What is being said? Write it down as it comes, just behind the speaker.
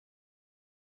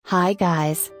Hi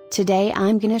guys, today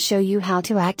I'm gonna show you how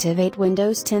to activate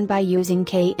Windows 10 by using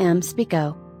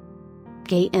KMSpeako.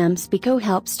 KMSpeako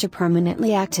helps to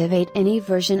permanently activate any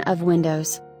version of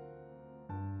Windows.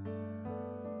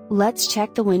 Let's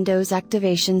check the Windows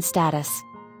activation status.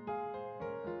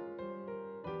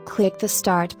 Click the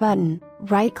Start button,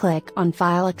 right-click on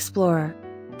File Explorer,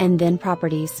 and then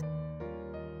Properties.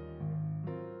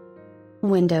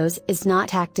 Windows is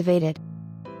not activated.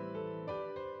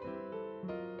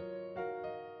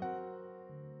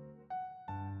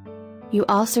 You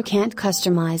also can't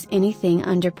customize anything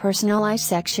under Personalize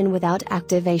section without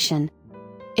activation.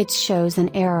 It shows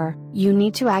an error. You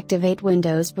need to activate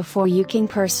Windows before you can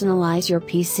personalize your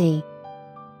PC.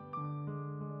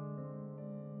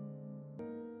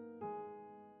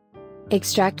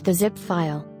 Extract the zip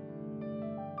file.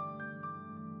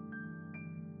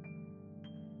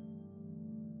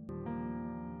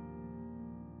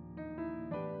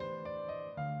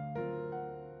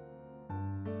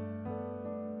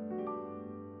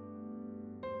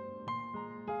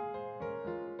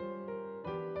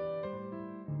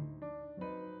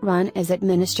 Run as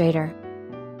administrator.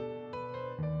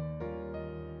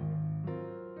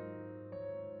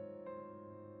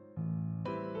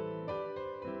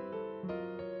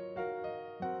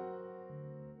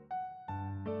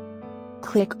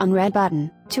 Click on red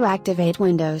button to activate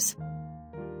Windows.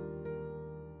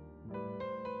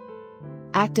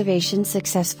 Activation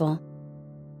successful.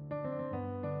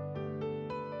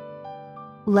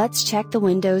 Let's check the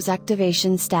Windows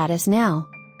activation status now.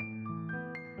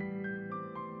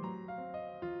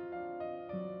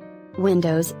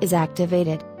 Windows is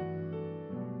activated.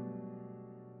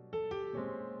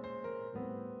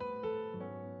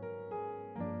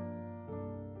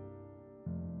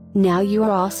 Now you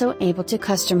are also able to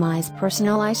customize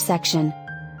Personalize section.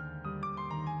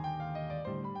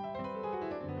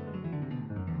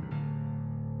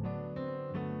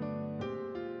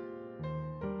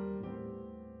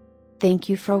 Thank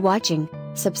you for watching.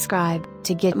 Subscribe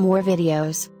to get more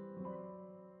videos.